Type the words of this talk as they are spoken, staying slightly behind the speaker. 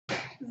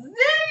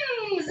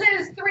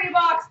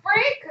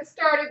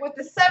starting with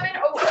the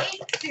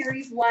 708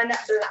 Series 1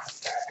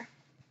 blaster.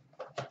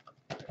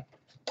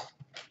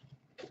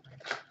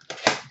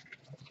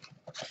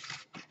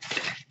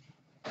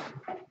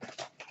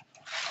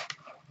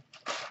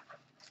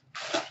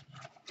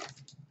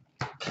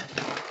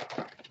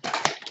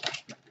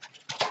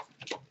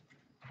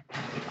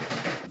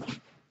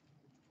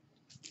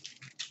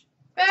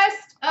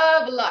 Best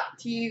of luck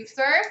to you,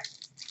 sir.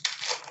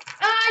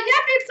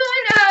 Yep, it's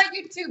on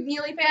YouTube,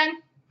 Neely fan.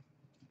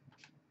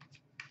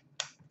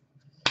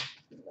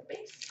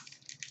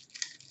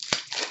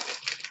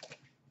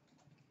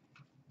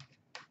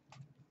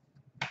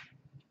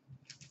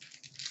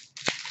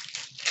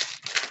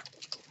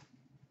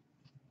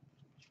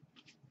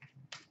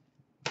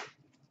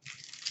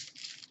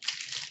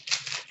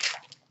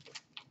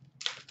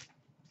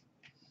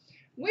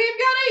 We've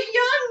got a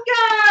Young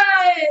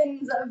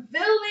Guns,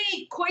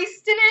 Ville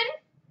Koistinen.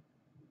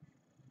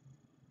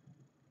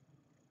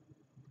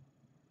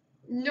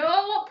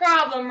 No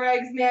problem,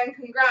 Regs, man.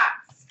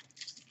 Congrats.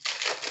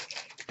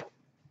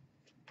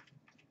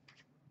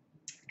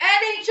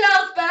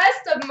 NHL's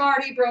Best of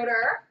Marty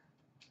Brodeur.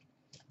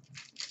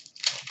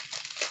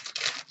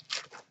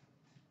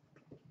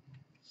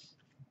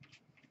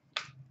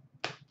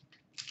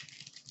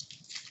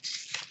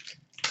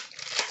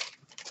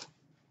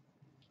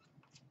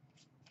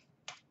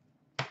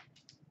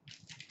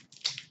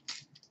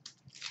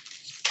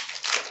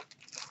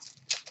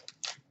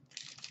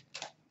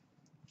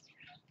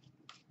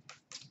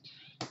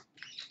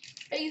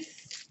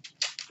 Base.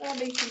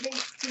 Sounds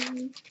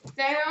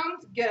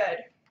good.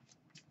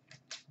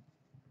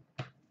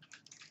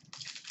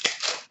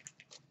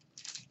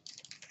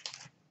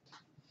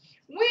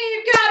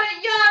 We've got a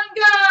Young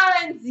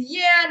Guns,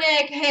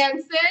 Yannick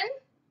Hansen.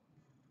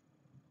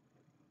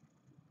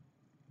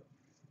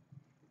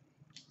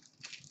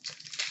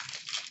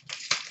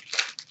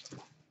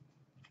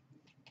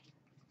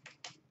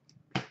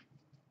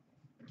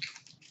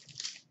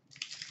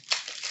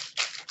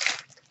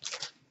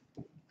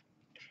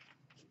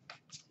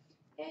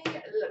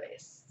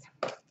 Lewis.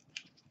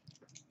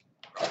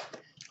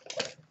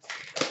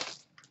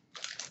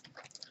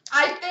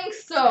 I think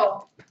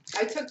so.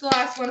 I took the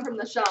last one from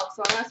the shelf,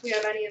 so unless we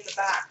have any in the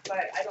back,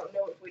 but I don't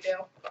know if we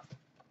do.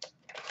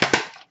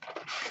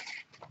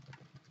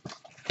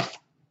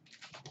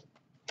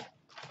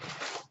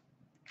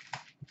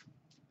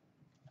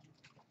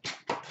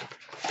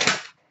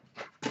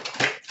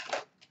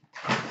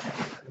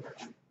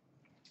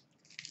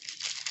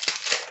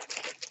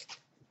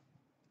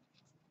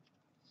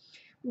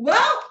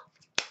 Well,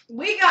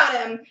 we got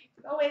him.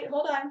 Oh, wait,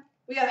 hold on.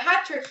 We got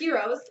Hat Trick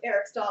Heroes,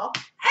 Eric Stahl,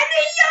 and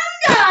the Young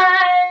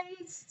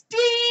Guns,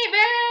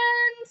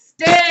 Steven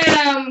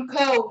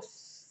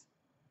Stamkos.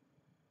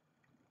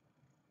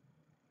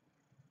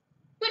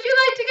 Would you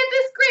like to get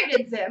this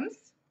graded, Zimms?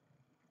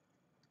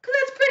 Because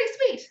that's pretty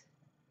sweet.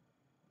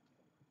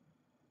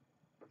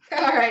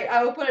 All right,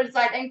 I will put it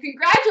aside. And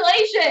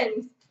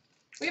congratulations!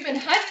 We've been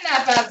hunting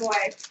that bad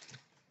boy.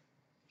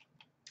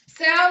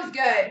 Sounds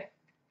good.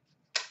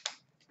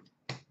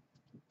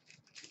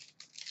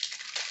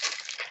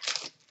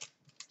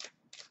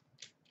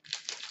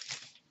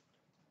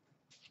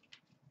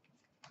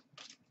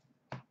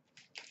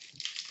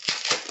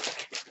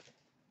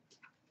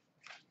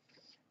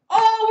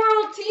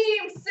 All-World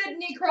Team,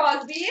 Sidney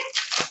Crosby.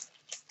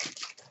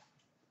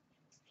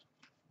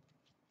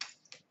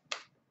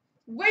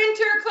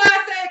 Winter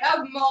Classic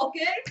of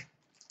Malkin.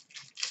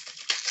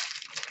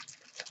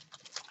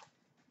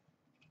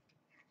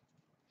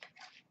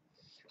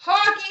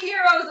 Hockey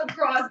Heroes of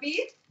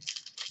Crosby.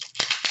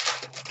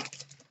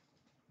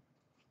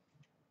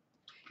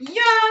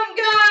 Young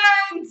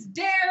Guns,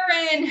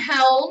 Darren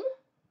Helm.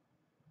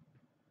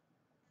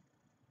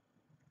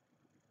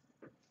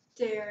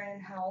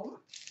 Darren Helm.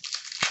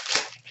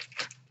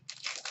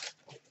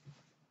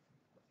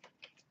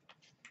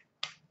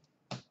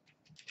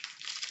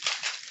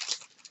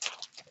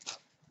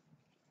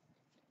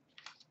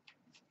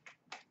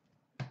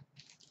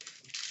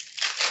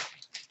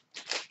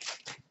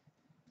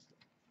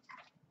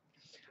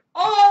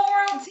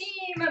 All-World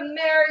Team,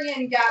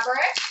 Marian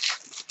Gaborik.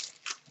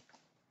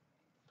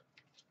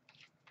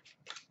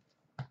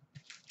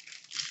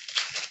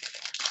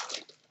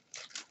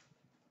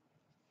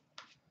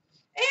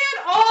 And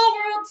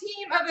All-World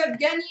Team of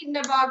Evgeny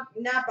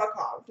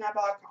Nabokov.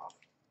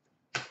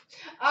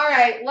 All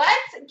right,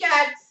 let's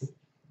get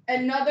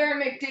another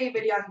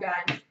McDavid Young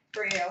Gun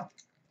for you.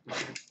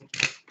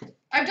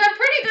 I've done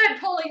pretty good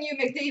pulling you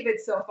McDavid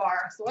so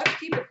far, so let's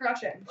keep it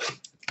crushing.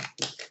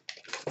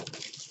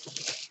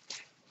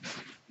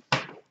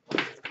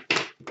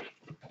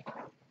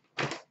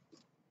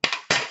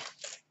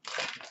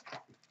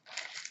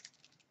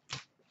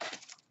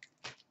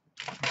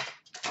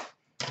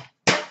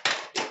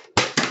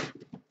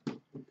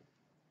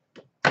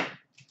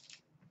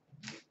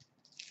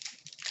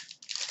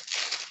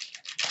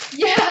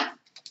 Yeah,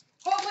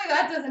 hopefully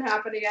that doesn't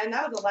happen again.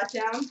 That was a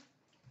letdown.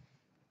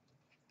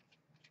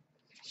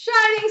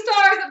 Shining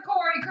Stars of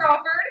Corey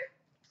Crawford.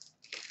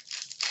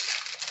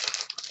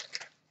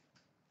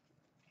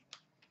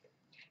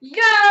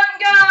 Young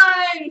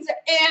Guns,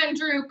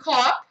 Andrew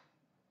Kopp.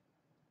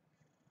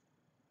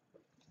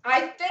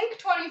 I think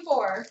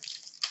 24.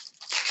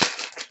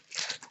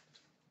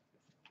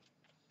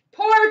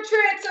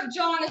 Portraits of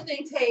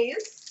Jonathan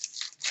Taze.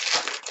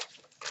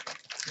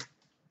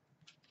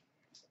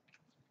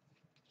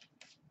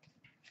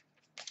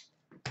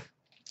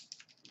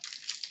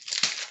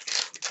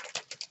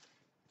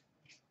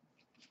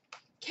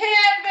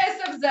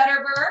 Canvas of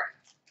Zetterberg.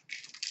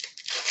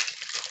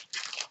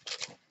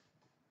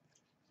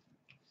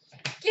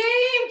 Game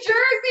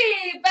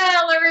jersey,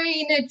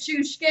 Valerie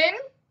Nichushkin.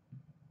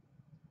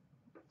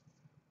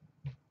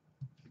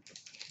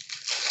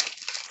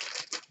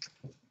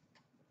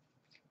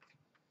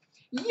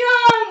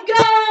 Young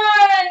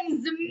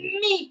Guns,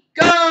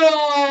 Mikko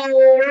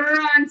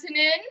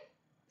Rantanen.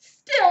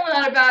 Still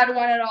not a bad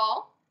one at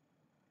all.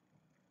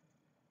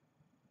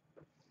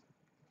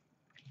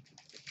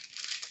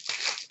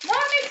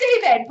 Not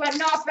McDavid, but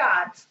not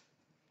bad.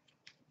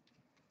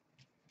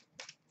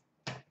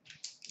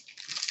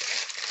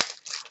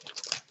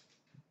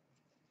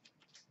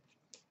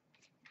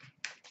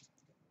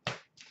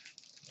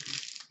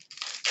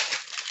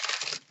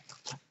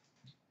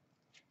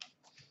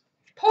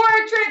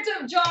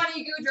 Portrait of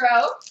Johnny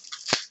Gaudreau.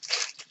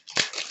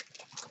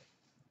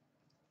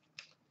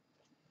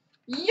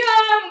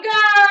 Young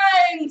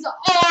Guns,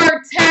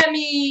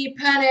 Artemi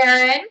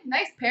Panarin.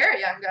 Nice pair of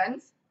Young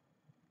Guns.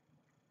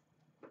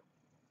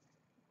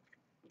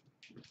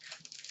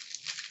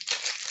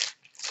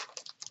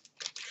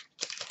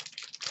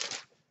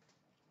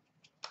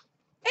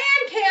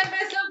 And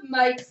canvas of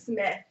Mike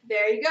Smith.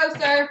 There you go,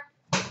 sir.